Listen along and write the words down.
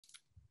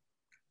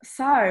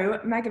So,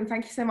 Megan,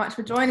 thank you so much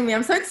for joining me.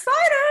 I'm so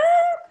excited.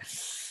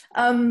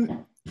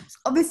 Um,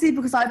 Obviously,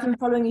 because I've been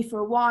following you for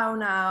a while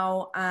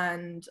now,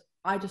 and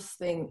I just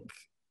think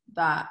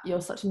that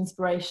you're such an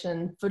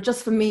inspiration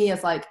for me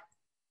as like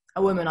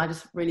a woman. I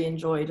just really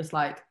enjoy just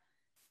like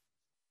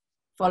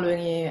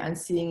following you and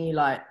seeing you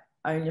like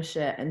own your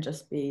shit and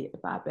just be a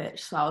bad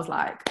bitch. So I was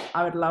like,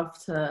 I would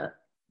love to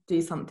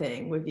do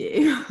something with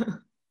you.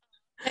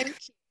 Thank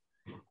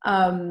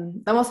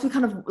That must be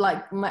kind of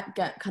like might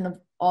get kind of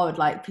odd,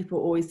 like people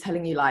always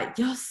telling you like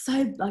you're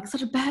so like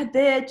such a bad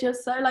bitch, you're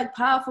so like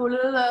powerful,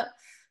 blah, blah, blah.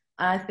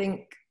 And I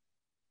think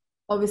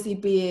obviously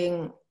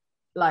being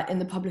like in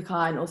the public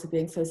eye and also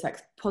being so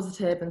sex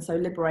positive and so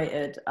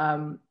liberated,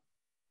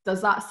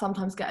 does that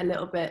sometimes get a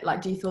little bit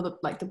like, do you feel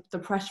the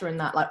pressure in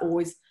that, like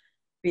always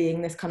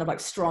being this kind of like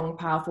strong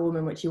powerful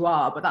woman, which you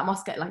are, but that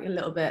must get like a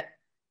little bit,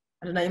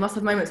 I don't know, you must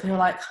have moments when you're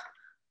like,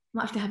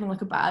 I'm actually having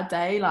like a bad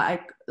day,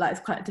 like it's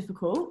quite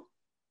difficult.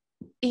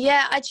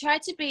 Yeah, I try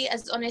to be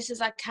as honest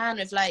as I can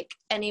with like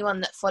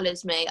anyone that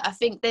follows me. I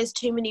think there's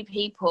too many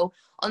people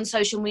on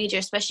social media,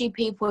 especially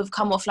people who've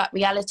come off like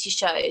reality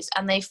shows,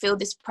 and they feel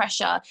this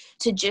pressure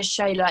to just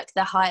show like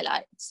the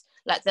highlights.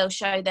 Like they'll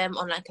show them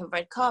on like a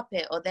red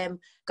carpet, or them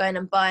going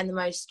and buying the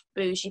most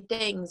bougie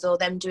things, or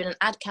them doing an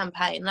ad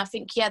campaign. And I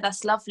think, yeah,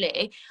 that's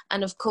lovely.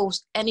 And of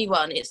course,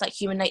 anyone, it's like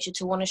human nature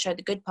to want to show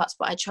the good parts,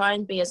 but I try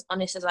and be as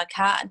honest as I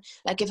can.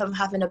 Like if I'm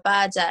having a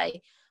bad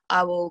day,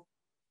 I will,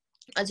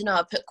 I don't know,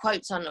 I put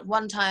quotes on.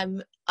 One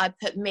time I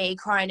put me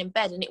crying in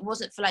bed, and it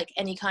wasn't for like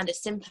any kind of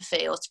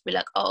sympathy or to be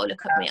like, oh,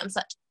 look at me, I'm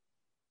such,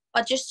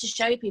 but just to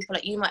show people,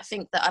 like, you might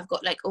think that I've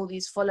got like all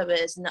these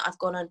followers and that I've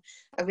gone on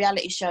a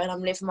reality show and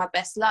I'm living my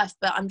best life,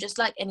 but I'm just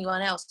like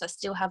anyone else. I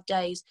still have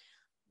days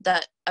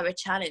that are a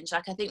challenge.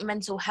 Like I think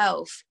mental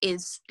health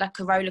is like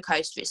a roller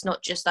coaster. It's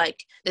not just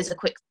like there's a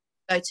quick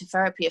go to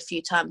therapy a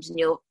few times and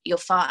you're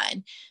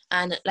fine.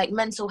 And like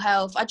mental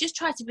health, I just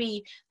try to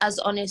be as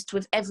honest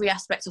with every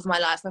aspect of my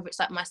life, whether it's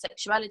like my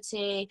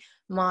sexuality,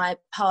 my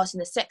past in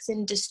the sex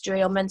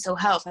industry, or mental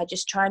health. I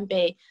just try and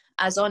be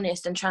as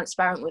honest and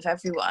transparent with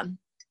everyone.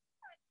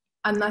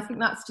 And I think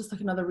that's just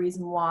like another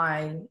reason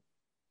why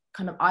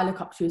kind of I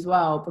look up to you as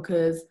well,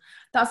 because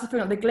that's the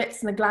thing, like the glitz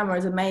and the glamour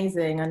is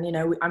amazing, and you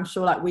know, I'm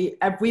sure like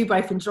we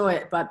both enjoy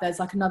it, but there's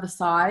like another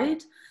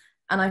side,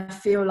 and I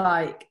feel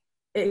like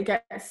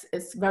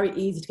it's very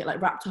easy to get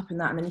like wrapped up in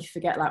that, and then you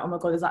forget like, oh my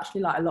god, there's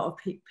actually like a lot of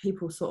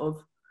people sort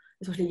of,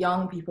 especially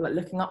young people, like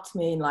looking up to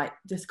me, and like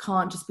this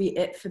can't just be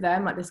it for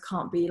them, like this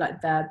can't be like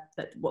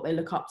what they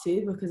look up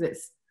to, because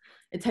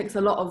it takes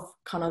a lot of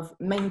kind of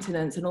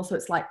maintenance, and also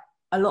it's like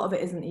a lot of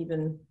it isn't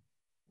even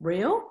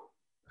real.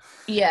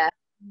 Yeah,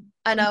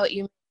 I know what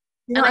you mean.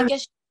 You know And what I I mean?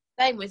 guess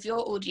same with your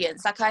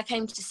audience. Like I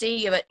came to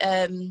see you at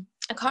I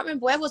can't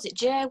remember, where was it,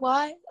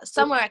 JY,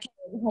 somewhere. I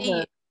came to see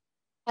you,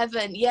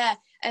 Heaven, yeah.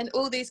 And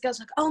all these girls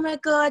were like, oh my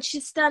god,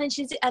 she's stunning,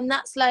 and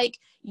that's like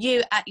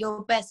you at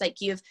your best.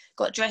 Like you've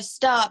got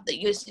dressed up, that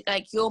you're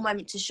like your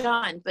moment to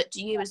shine. But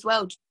do you as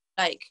well,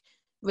 like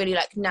really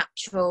like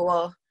natural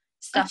or I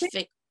stuff,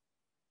 think,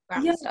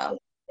 glam yeah, stuff?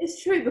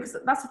 it's true, because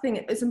that's the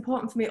thing. It's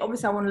important for me.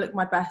 Obviously, I want to look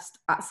my best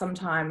at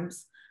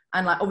sometimes,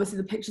 and like obviously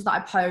the pictures that I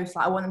post,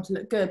 like I want them to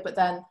look good. But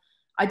then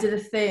I did a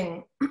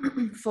thing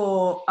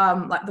for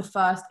like the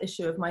first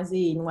issue of my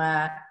zine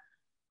where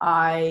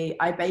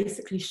I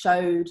basically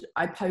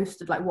I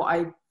posted like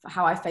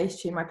how I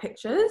facetune my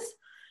pictures,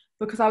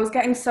 because I was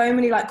getting so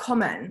many like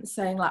comments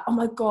saying like, oh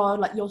my god,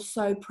 like you're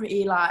so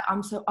pretty, like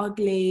I'm so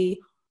ugly,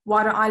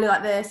 why don't I look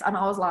like this? And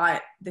I was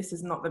like, this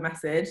is not the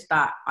message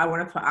that I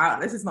want to put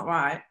out, this is not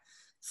right.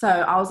 So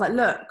I was like,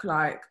 look,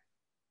 like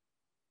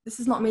this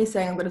is not me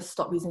saying I'm going to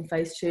stop using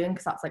facetune,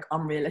 because that's like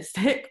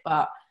unrealistic,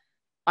 but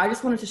I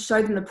just wanted to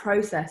show them the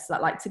process,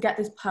 that like to get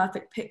this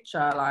perfect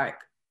picture, like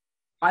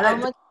I Oh don't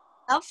my,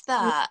 love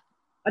that.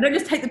 I don't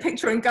just take the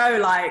picture and go,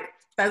 like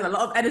there's a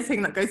lot of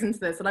editing that goes into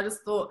this. And I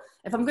just thought,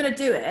 if I'm going to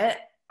do it,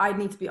 I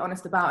need to be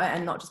honest about it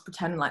and not just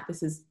pretend like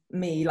this is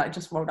me, like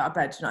just rolled out of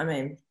bed. Do you know what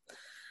I mean?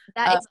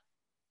 That is,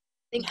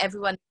 I think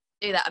everyone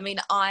do that. I mean,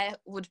 I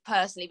would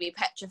personally be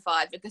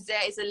petrified because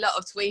there is a lot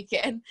of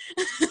tweaking.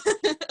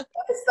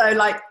 So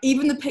like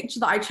even the picture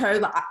that I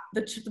chose, like,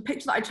 the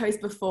picture that I chose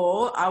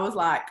before, I was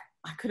like,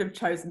 I could have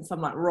chosen some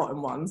like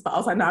rotten ones, but I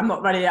was like, no, I'm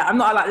not ready yet. I'm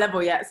not at that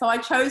level yet. So I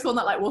chose one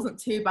that like wasn't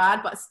too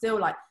bad, but still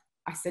like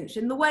I cinch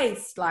in the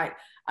waist, like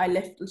I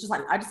lift, just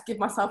like I just give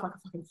myself like a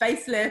fucking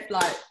facelift,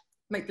 like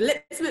make the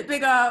lips a bit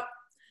bigger.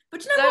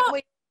 But you know Don't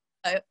what?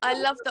 we? I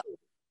love that.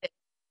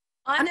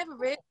 I And never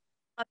realized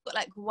I've got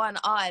like one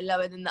eye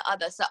lower than the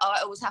other, so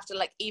I always have to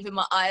like even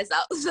my eyes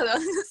out so they're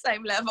on the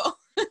same level.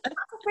 that's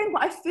the thing,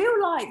 but I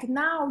feel like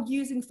now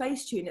using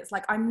Facetune, it's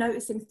like I'm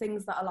noticing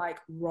things that are like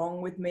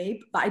wrong with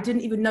me that I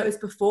didn't even notice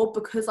before,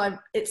 because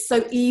it's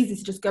so easy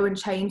to just go and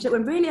change it,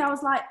 when really I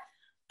was like,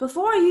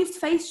 before I used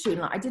Facetune,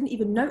 like I didn't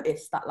even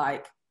notice that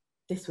like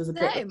this was a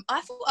bit of, Same.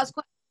 I thought I was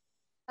quite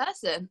a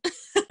person.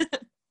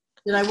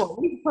 you know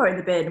what, we need to throw it in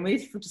the bin, we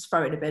need to just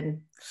throw it in the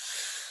bin.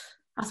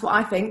 That's what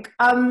I think.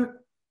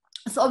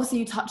 So obviously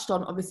you touched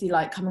on obviously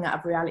like coming out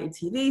of reality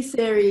TV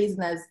series,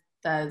 and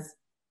there's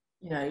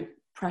you know,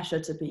 pressure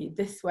to be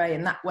this way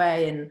and that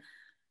way. And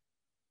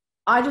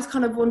I just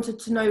kind of wanted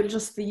to know,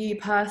 just for you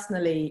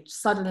personally,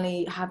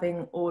 suddenly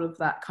having all of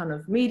that kind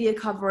of media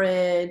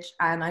coverage,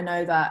 and I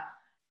know that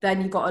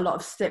then you got a lot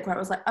of stick where it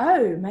was like,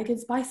 oh,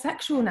 Megan's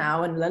bisexual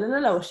now, and la la la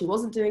la, or she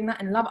wasn't doing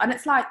that in Love. And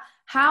it's like,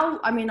 how,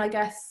 I mean, I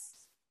guess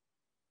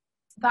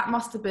that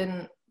must have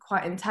been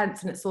quite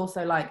intense. And it's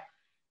also like,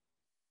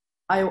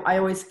 I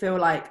always feel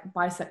like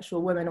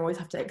bisexual women always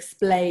have to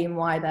explain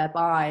why they're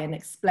bi, and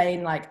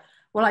explain like,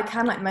 well, I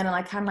can like men and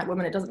I can like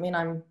women. It doesn't mean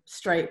I'm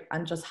straight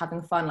and just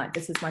having fun. Like,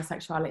 this is my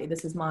sexuality.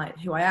 This is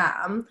who I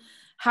am.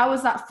 How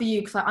is that for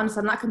you? Because I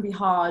understand that can be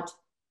hard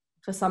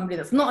for somebody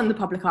that's not in the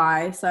public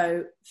eye.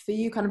 So for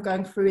you, kind of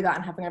going through that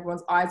and having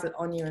everyone's eyes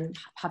on you and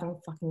having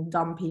fucking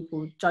dumb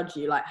people judge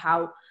you, like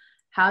how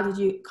did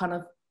you kind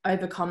of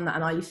overcome that?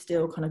 And are you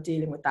still kind of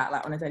dealing with that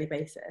like on a daily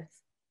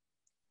basis?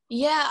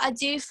 Yeah, I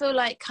do feel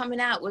like coming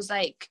out was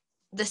like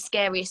the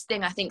scariest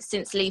thing, I think,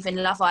 since leaving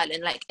Love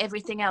Island. Like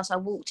everything else, I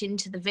walked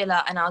into the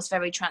villa and I was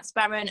very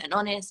transparent and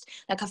honest.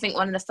 Like I think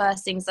one of the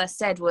first things I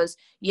said was,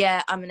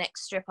 yeah, I'm an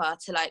ex-stripper,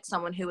 to like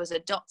someone who was a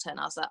doctor. And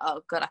I was like,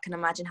 oh God, I can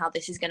imagine how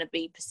this is going to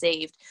be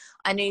perceived.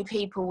 I knew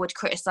people would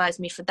criticize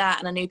me for that,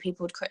 and I knew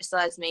people would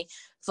criticize me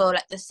for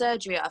like the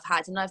surgery I've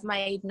had. And I've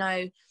made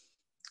no,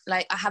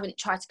 like, I haven't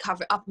tried to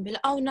cover it up and be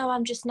like, oh no,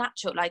 I'm just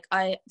natural. Like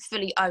I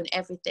fully own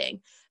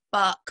everything.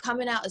 But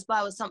coming out as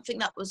bi was something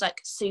that was like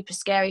super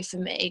scary for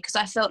me, because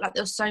I felt like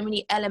there were so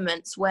many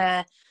elements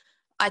where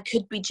I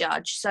could be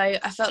judged. So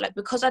I felt like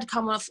because I'd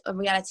come off a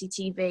reality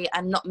TV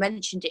and not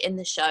mentioned it in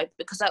the show,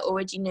 because I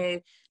already knew,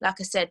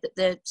 like I said, that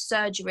the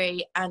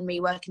surgery and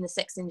me working in the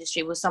sex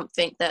industry was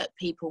something that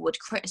people would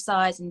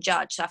criticise and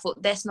judge. So I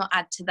thought, let's not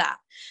add to that.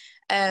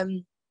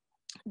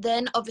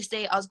 Then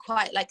obviously I was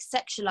quite like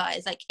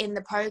sexualized. Like in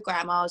the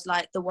program, I was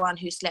like the one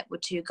who slept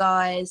with two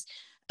guys.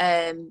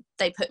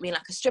 They put me in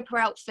like a stripper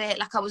outfit.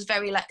 Like I was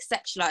very like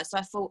sexualized. So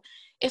I thought,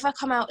 if I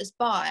come out as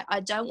bi, I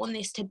don't want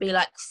this to be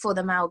like for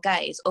the male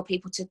gaze, or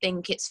people to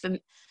think it's for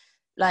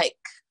like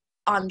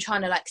I'm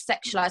trying to like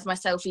sexualize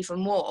myself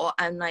even more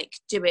and like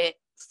do it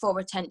for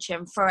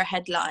attention, for a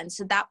headline.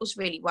 So that was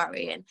really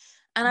worrying.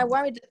 And I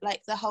worried that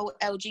like the whole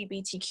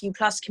LGBTQ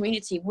plus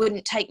community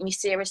wouldn't take me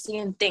seriously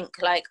and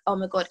think like, oh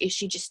my God, is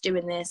she just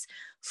doing this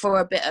for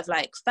a bit of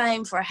like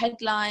fame, for a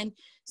headline?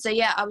 So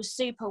yeah, I was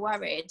super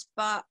worried.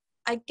 But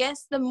I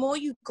guess the more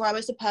you grow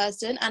as a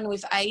person and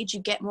with age, you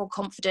get more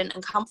confident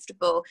and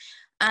comfortable.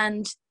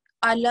 And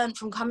I learned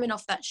from coming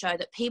off that show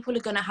that people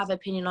are going to have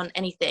opinion on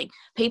anything.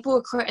 People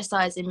were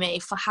criticizing me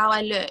for how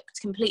I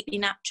looked completely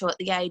natural at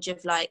the age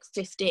of like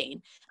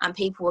 15, and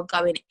people were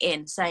going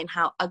in saying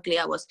how ugly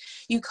I was.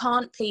 You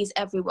can't please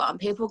everyone.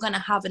 People are going to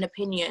have an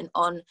opinion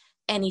on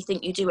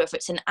anything you do, if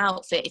it's an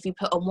outfit, if you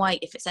put on weight,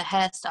 if it's a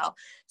hairstyle.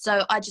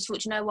 So I just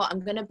thought, you know what,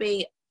 I'm going to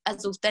be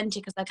as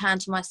authentic as I can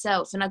to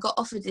myself. And I got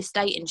offered this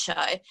dating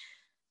show,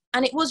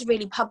 and it was a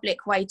really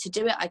public way to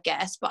do it, I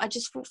guess, but I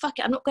just thought, fuck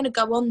it, I'm not going to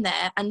go on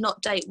there and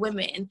not date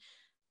women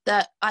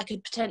that I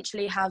could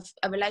potentially have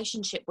a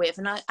relationship with.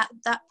 And at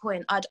that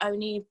point, I'd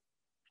only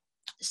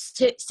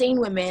seen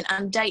women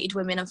and dated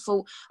women and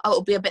thought, oh,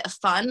 it'll be a bit of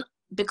fun.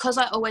 Because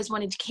I always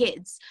wanted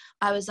kids,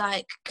 I was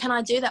like, can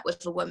I do that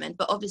with a woman?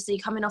 But obviously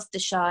coming off the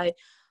show,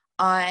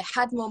 I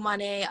had more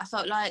money. I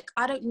felt like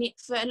I don't need,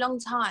 for a long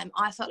time,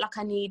 I felt like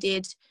I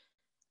needed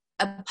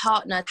a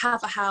partner, to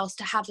have a house,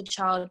 to have a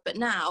child. But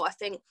now I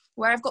think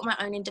where I've got my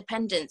own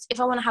independence, if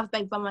I want to have a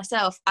baby by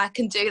myself, I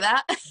can do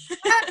that.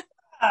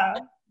 Yeah.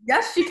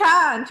 Yes, you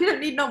can. You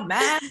don't need no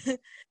man.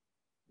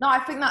 No, I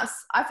think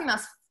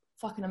that's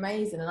fucking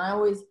amazing. And I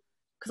always,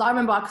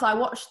 because I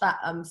watched that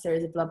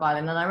series of Love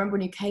Island, and I remember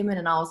when you came in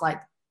and I was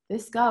like,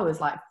 this girl is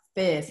like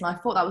fierce. And I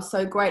thought that was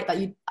so great that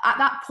you, at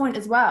that point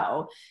as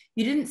well,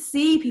 you didn't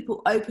see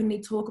people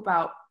openly talk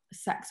about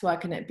sex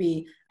work and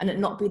it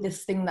not be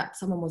this thing that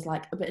someone was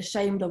like a bit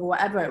ashamed of or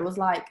whatever. It was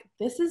like,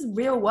 this is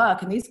real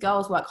work and these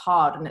girls work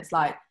hard. And it's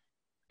like,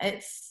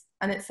 it's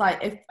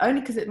like, if only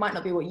because it might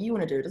not be what you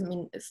want to do, it doesn't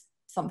mean it's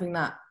something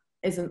that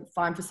isn't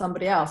fine for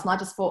somebody else. And I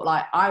just thought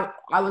like, I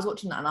was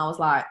watching that and I was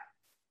like,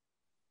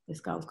 this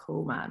girl's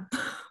cool, man.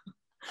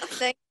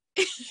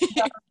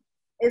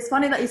 It's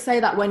funny that you say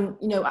that when,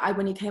 you know,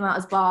 when you came out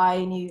as bi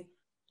and you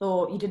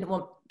thought you didn't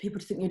want people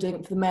to think you're doing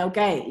it for the male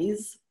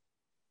gaze.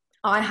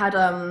 I had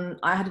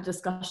a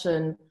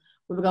discussion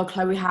with a girl,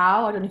 Chloe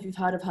Howe. I don't know if you've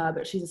heard of her,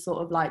 but she's a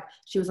sort of like,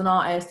 she was an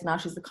artist and now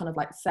she's the kind of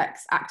like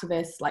sex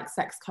activist, like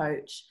sex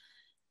coach.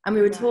 And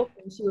we were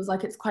talking, she was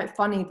like, it's quite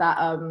funny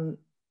that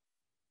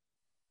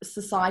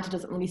society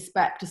doesn't really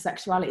respect a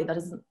sexuality that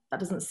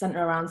doesn't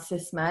center around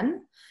cis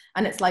men.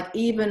 And it's like,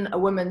 even a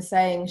woman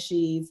saying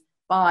she's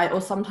bi,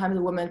 or sometimes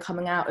a woman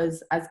coming out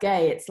as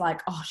gay, it's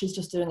like, oh, she's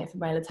just doing it for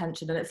male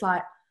attention. And it's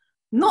like,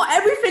 not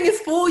everything is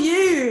for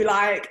you.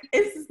 Like,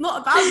 it's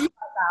not about you right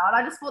now. And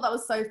I just thought that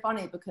was so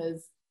funny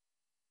because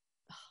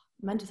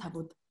men just have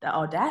the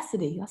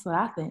audacity. That's what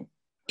I think.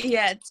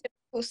 Yeah,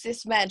 typical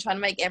cis men trying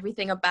to make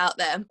everything about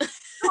them.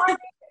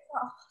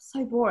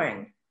 So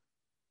boring.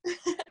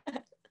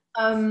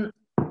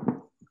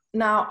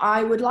 Now,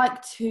 I would like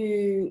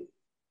to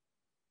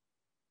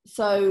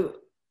so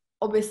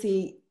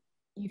obviously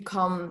you've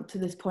come to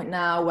this point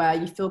now where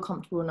you feel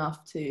comfortable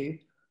enough to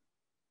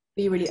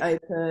be really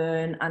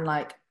open, and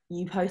like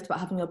you post about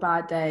having your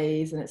bad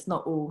days and it's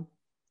not all,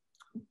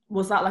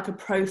 was that like a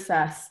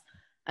process,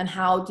 and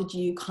how did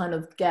you kind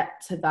of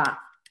get to that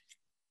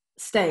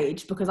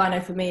stage? Because I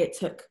know for me it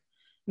took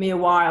me a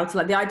while to,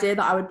 like, the idea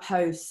that I would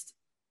post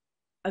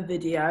a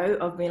video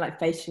of me like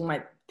facing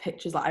my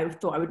pictures, like I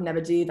thought I would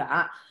never do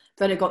that.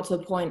 Then it got to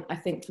a point, I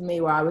think, for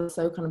me where I was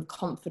so kind of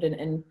confident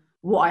in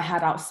what I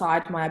had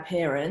outside my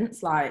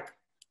appearance, like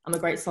I'm a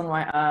great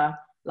songwriter,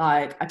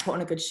 like I put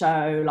on a good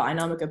show, like I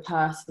know I'm a good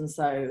person,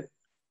 so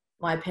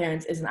my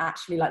appearance isn't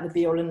actually like the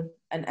be all and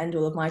end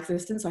all of my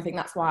existence. So I think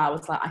that's why I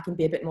was like, I can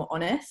be a bit more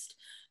honest.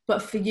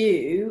 But for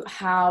you,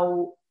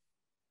 how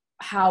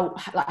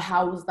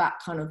was that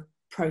kind of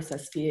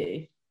process for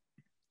you?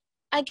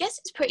 I guess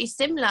it's pretty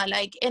similar.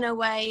 Like, in a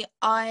way,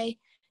 I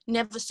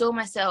never saw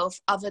myself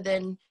other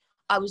than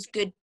I was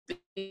good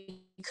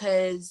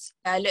because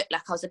I looked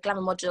like I was a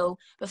glamour model.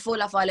 Before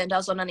Love Island, I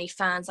was on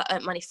OnlyFans. I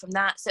earned money from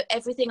that. So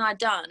everything I'd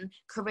done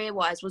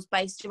career-wise was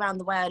based around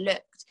the way I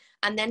looked.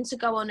 And then to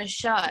go on a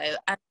show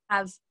and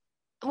have,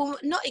 well,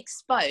 not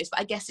exposed, but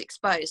I guess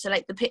exposed. So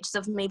like the pictures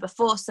of me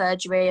before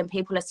surgery and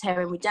people are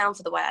tearing me down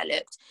for the way I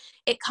looked.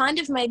 It kind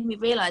of made me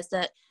realise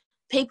that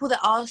people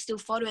that are still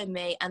following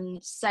me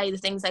and say the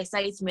things they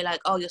say to me, like,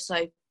 oh, you're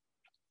so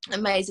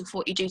amazing for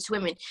what you do to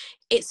women,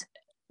 it's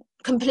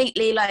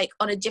completely like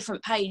on a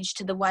different page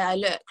to the way I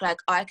look. Like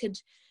I could,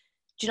 do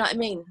you know what I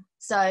mean?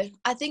 So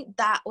I think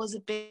that was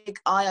a big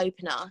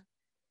eye-opener,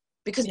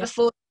 because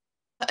before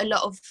I put a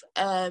lot of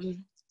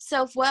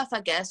self-worth,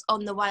 I guess,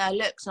 on the way I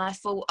looked, and I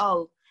thought,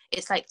 oh,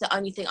 it's like the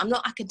only thing. I'm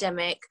not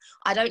academic.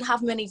 I don't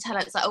have many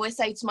talents. I always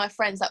say to my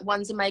friends, like,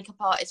 one's a makeup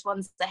artist,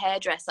 one's a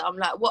hairdresser. I'm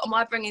like, what am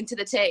I bringing to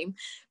the team?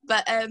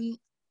 But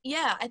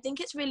yeah, I think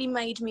it's really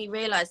made me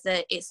realise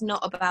that it's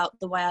not about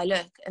the way I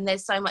look, and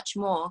there's so much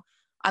more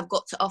I've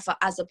got to offer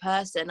as a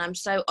person. I'm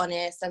so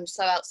honest, I'm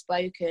so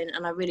outspoken,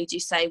 and I really do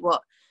say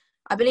what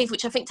I believe,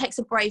 which I think takes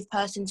a brave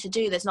person to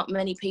do. There's not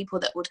many people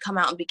that would come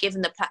out and be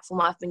given the platform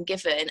I've been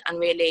given and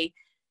really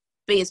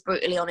be as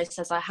brutally honest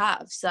as I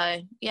have.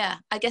 So yeah,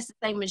 I guess the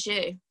same as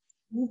you.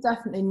 You've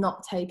definitely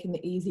not taken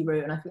the easy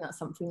route, and I think that's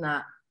something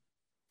that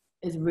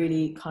is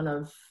really kind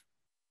of,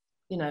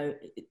 you know,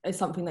 it's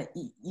something that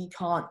you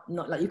can't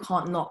not, like, you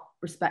can't not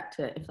respect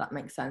it, if that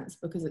makes sense,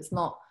 because it's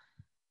not,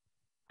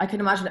 I can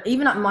imagine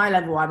even at my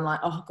level, I'm like,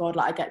 oh god,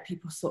 like I get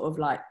people sort of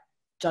like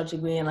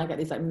judging me, and I get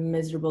these like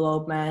miserable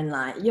old men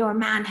like, you're a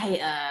man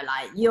hater,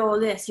 like you're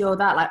this, you're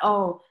that, like,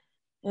 oh,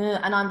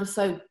 and I'm just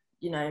so,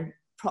 you know,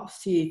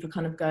 props to you for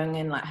kind of going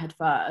in like head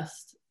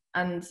first.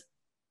 And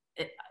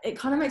it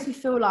kind of makes me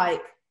feel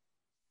like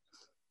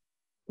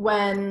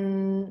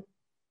when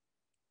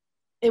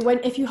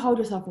if you hold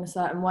yourself in a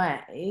certain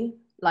way,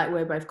 like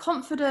we're both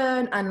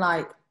confident and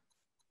like,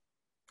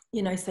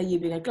 you know, say you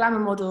being a glamour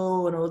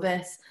model and all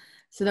this,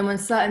 so then when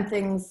certain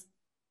things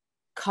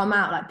come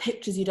out, like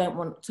pictures you don't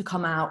want to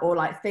come out, or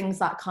like things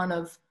that kind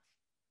of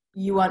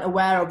you weren't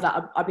aware of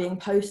that are being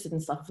posted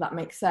and stuff, if that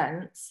makes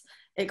sense,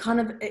 it kind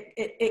of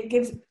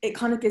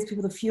gives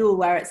people the fuel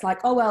where it's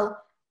like, oh well,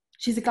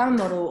 she's a glamour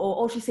model,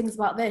 or she sings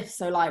about this,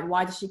 so like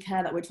why does she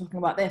care that we're talking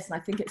about this? And I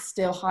think it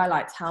still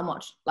highlights how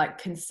much like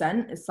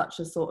consent is such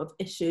a sort of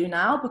issue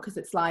now, because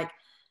it's like,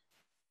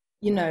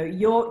 you know,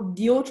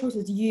 your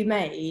choices you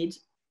made,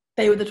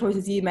 they were the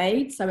choices you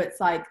made, so it's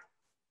like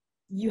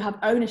you have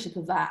ownership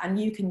of that, and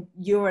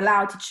you're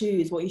allowed to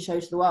choose what you show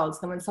to the world.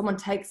 So then when someone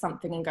takes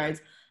something and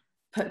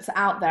puts it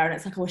out there, and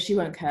it's like, oh, she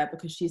won't care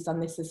because she's done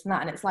this and that,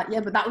 and it's like,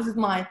 yeah, but that was with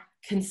my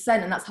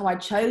consent, and that's how I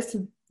chose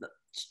to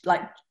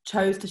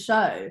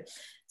show.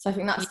 So I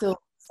think that's still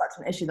such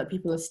an issue, that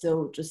people are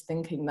still just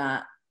thinking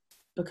that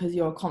because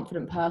you're a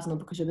confident person or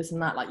because you're this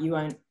and that, like you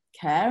won't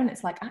care. And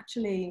it's like,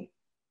 actually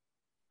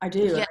I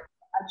do. Yeah,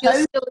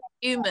 you're still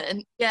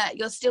human. Yeah,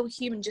 you're still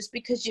human. Just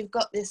because you've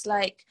got this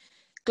like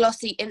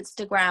glossy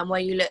Instagram where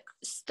you look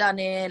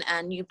stunning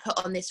and you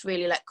put on this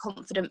really like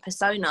confident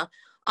persona,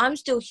 I'm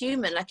still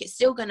human. Like, it's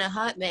still gonna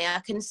hurt me.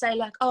 I can say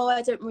like, oh,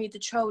 I don't read the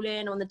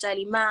trolling on the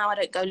Daily Mail, I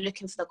don't go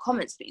looking for the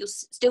comments, but you'll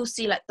still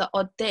see like the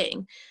odd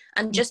thing.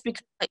 And just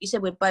because, like you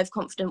said, we're both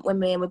confident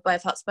women and we're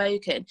both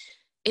outspoken,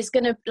 it's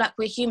gonna, like,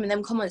 we're human,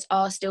 them comments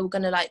are still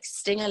gonna like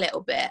sting a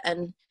little bit.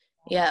 And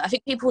yeah, I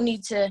think people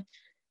need to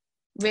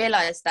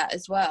realize that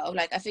as well.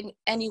 Like, I think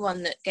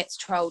anyone that gets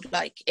trolled,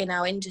 like in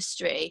our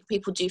industry,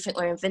 people do think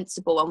we're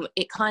invincible, and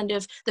it kind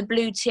of, the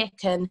blue tick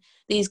and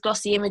these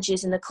glossy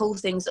images and the cool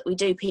things that we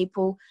do,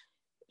 people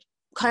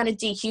kind of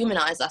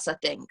dehumanize us, I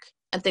think,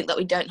 and think that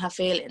we don't have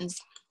feelings.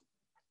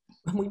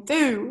 We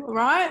do,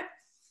 right?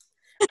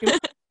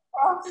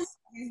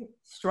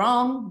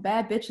 Strong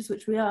bad bitches,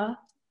 which we are,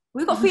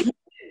 we've got feelings,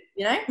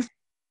 you know.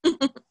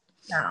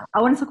 Now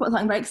I want to talk about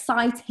something very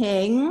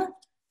exciting.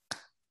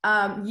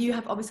 You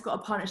have obviously got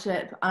a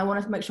partnership, and I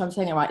want to make sure I'm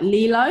saying it right.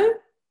 Lelo,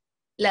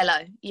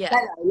 yeah.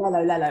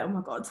 Lelo. Oh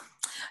my god!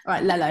 All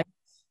right, Lelo.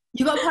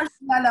 You got a partnership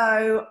with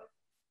Lelo.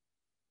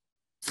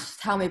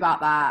 Tell me about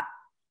that.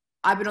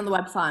 I've been on the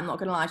website, I'm not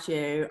gonna lie to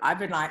you. I've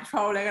been like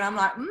trolling and I'm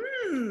like,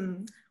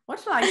 what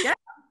should I get?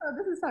 Oh,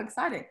 this is so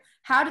exciting.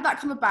 How did that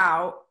come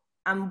about?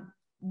 And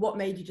what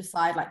made you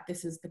decide like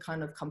this is the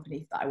kind of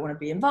company that I want to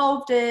be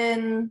involved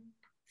in?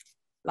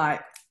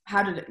 Like,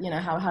 how did it,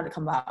 how did it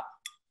come about?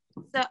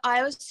 So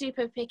I was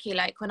super picky.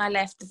 Like when I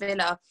left the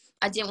villa,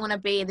 I didn't want to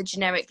be the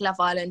generic Love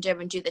Islander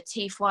and do the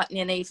teeth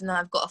whitening, even though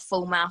I've got a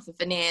full mouth of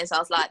veneers. I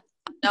was like,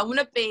 I don't want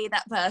to be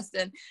that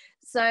person.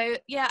 So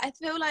yeah, I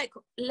feel like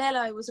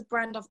Lelo was a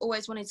brand I've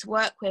always wanted to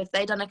work with.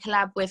 They'd done a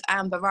collab with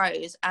Amber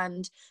Rose,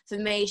 and for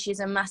me, she's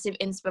a massive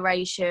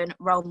inspiration,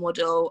 role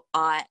model.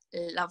 I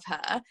love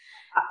her.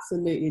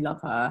 Absolutely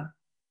love her.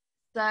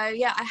 So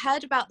yeah, I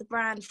heard about the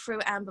brand through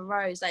Amber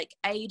Rose like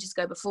ages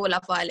ago before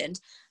Love Island,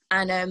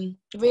 and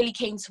really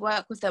keen to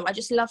work with them. I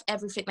just love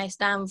everything they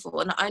stand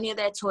for. Not only are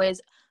their toys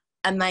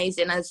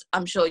amazing, as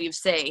I'm sure you've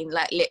seen,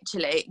 like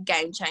literally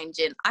game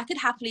changing. I could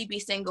happily be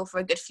single for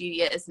a good few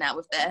years now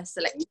with their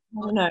selection.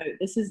 No,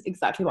 this is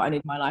exactly what I need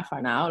in my life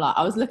right now. Like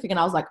I was looking and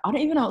I was like, I don't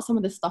even know what some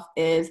of this stuff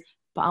is,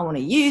 but I want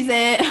to use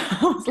it. I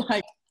was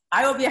like,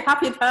 I will be a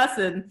happier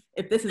person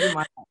if this is in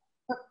my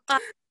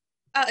life.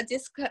 A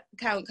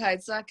discount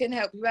code so I can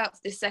help you out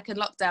for this second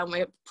lockdown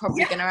we're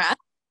probably going to have.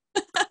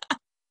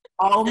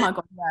 Oh my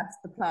god, yes,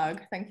 the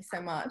plug. Thank you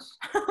so much.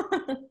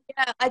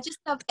 Yeah, I just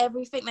love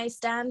everything they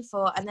stand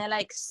for, and they're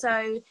like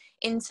so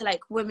into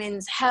like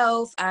women's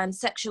health and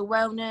sexual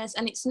wellness,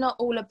 and it's not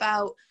all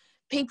about,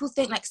 people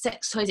think like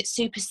sex toys, it's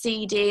super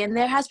seedy, and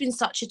there has been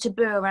such a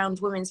taboo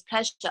around women's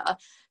pleasure,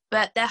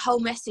 but their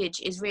whole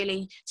message is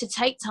really to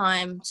take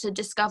time to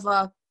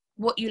discover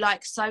what you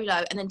like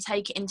solo and then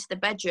take it into the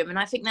bedroom. And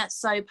I think that's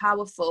so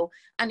powerful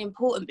and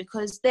important,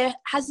 because there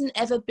hasn't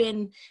ever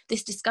been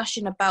this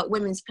discussion about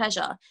women's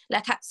pleasure.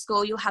 Like at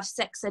school you'll have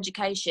sex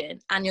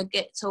education and you'll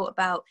get taught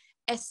about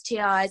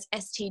STIs,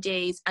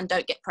 STDs, and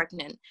don't get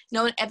pregnant.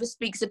 No one ever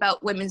speaks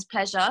about women's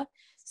pleasure.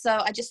 So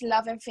I just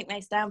love everything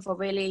they stand for.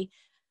 Really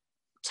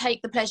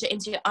take the pleasure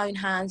into your own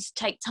hands,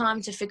 take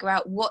time to figure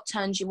out what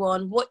turns you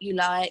on, what you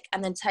like,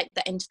 and then take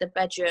that into the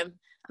bedroom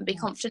and be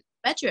confident in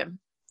the bedroom.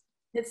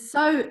 It's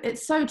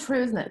so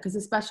true, isn't it? Because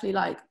especially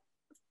like,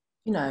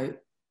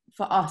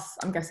 for us,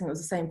 I'm guessing it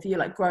was the same for you,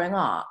 like growing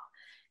up,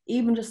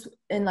 even just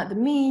in like the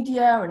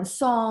media and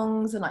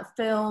songs and like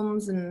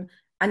films and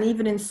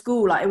even in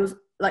school, like it was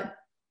like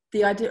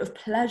the idea of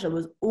pleasure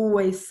was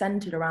always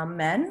centered around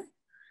men.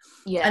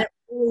 Yeah. And it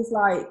was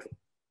like,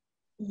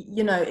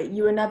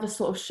 you were never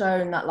sort of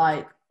shown that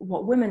like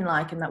what women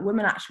like, and that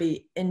women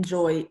actually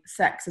enjoy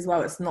sex as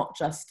well. It's not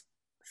just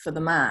for the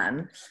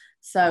man.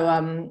 So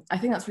I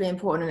think that's really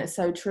important, and it's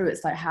so true.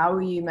 It's like, how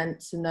are you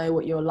meant to know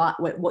what you're like,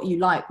 what you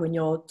like, when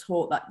you're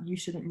taught that you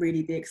shouldn't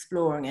really be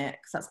exploring it,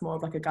 because that's more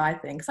of like a guy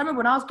thing. Because I remember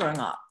when I was growing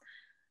up,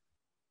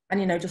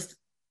 and just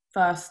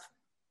first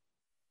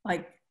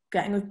like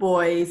getting with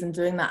boys and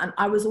doing that, and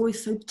I was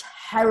always so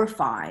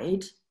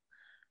terrified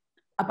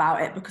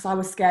about it because I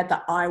was scared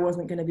that I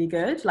wasn't going to be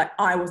good, like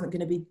I wasn't going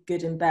to be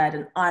good in bed,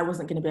 and I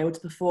wasn't going to be able to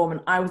perform,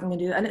 and I wasn't going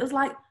to do that. And it was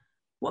like,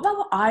 what about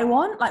what I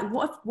want? Like,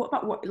 what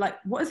about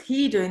what is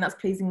he doing that's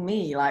pleasing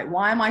me? Like,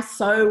 why am I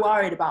so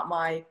worried about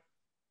my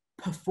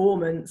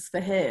performance for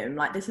him?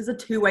 Like, this is a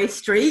two-way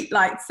street.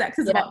 Like, sex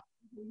is about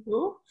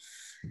people.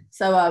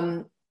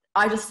 So,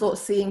 I just thought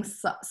seeing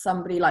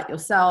somebody like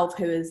yourself,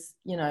 who is,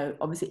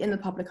 obviously in the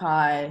public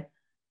eye,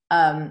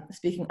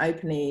 speaking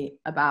openly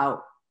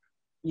about,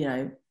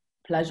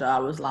 pleasure, I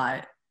was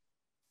like,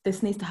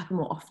 this needs to happen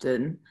more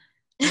often.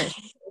 And it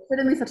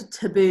shouldn't be such a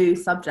taboo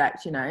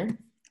subject,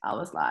 I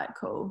was like,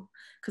 cool.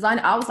 Because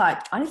I was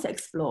like, I need to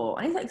explore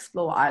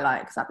what I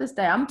like. Because at this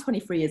day, I'm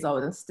 23 years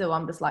old and still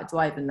I'm just like, do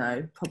I even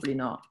know? Probably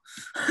not.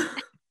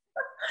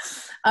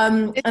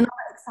 Another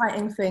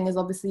exciting thing is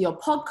obviously your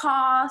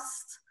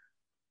podcast.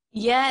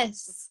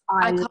 Yes.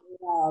 I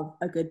love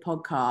a good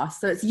podcast.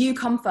 So it's You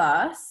Come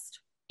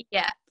First.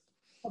 Yeah.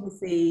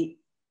 Obviously,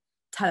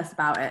 tell us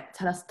about it.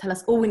 Tell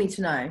us all we need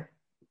to know.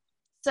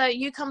 So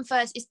You Come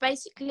First is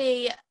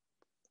basically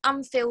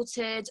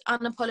unfiltered,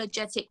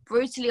 unapologetic,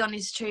 brutally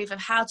honest truth of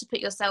how to put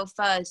yourself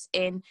first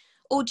in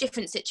all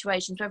different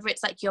situations, whether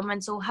it's like your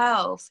mental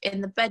health, in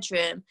the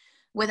bedroom,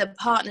 with a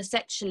partner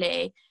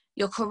sexually,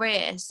 your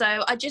career.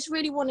 So I just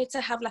really wanted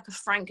to have like a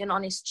frank and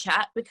honest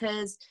chat,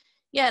 because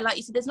like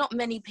you said, there's not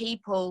many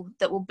people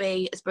that will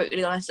be as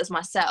brutally honest as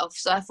myself.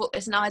 So I thought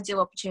it's an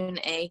ideal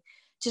opportunity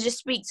to just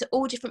speak to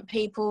all different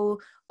people,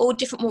 all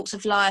different walks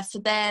of life, for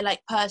their like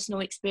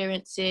personal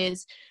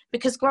experiences.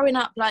 Because growing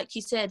up, like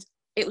you said,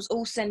 it was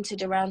all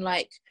centered around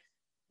like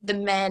the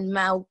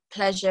male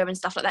pleasure and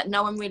stuff like that.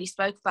 No one really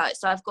spoke about it.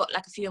 So I've got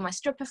like a few of my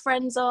stripper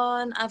friends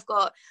on. I've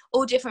got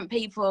all different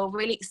people,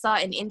 really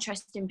exciting,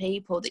 interesting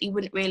people that you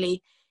wouldn't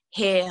really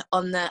hear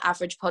on the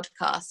average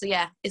podcast. So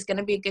yeah, it's going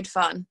to be good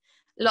fun.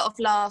 A lot of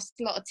laughs,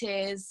 a lot of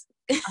tears.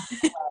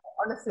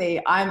 Honestly,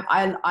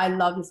 I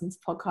love listening to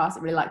podcasts.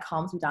 It really like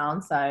calms me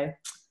down. So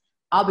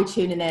I'll be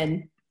tuning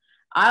in.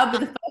 I'll be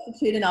the first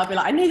to tune in. I'll be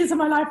like, I need this in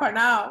my life right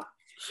now.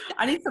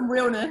 I need some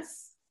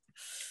realness.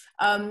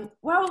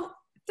 Well,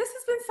 this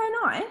has been so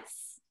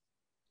nice.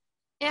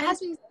 It has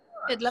been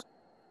good.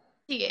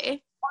 to you?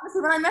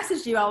 Honestly, when I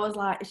messaged you, I was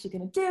like, is she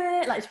going to do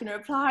it? Like, is she going to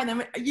reply? And then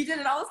when you did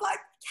it, I was like,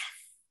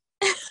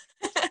 yes.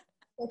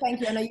 So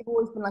thank you. I know you've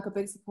always been like a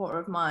big supporter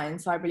of mine,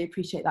 so I really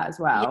appreciate that as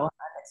well. Yeah.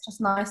 And it's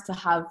just nice to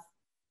have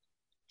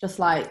just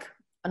like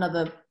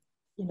another,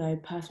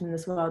 person in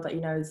this world that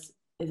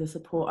is a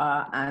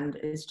supporter and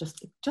is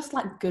just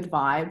like good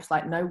vibes,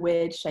 like no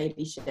weird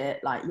shady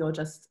shit. Like you're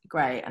just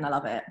great, and I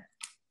love it.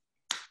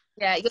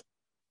 Yeah.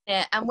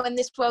 Yeah, and when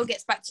this world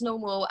gets back to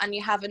normal and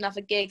you have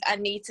another gig, I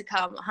need to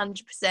come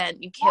 100%.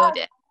 You killed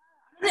it.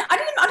 I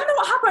don't know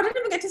what happened. I didn't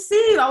even get to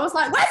see you. I was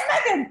like, where's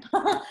Megan?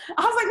 I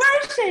was like,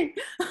 where is she?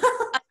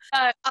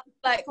 I was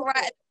like,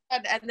 right,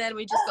 and then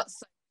we just got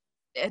so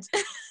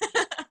excited.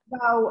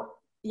 Well,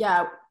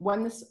 yeah,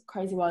 when this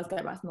crazy world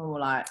gets back to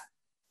normal, like,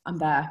 I'm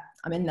there.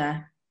 I'm in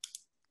there.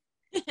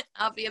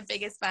 I'll be your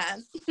biggest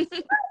fan.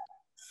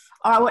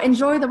 All right, well,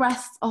 enjoy the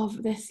rest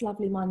of this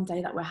lovely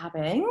Monday that we're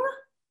having.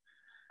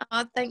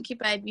 Oh, thank you,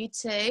 babe. You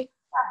too. Yes,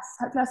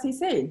 hopefully I'll see you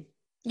soon.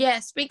 Yeah,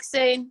 speak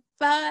soon.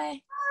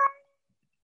 Bye.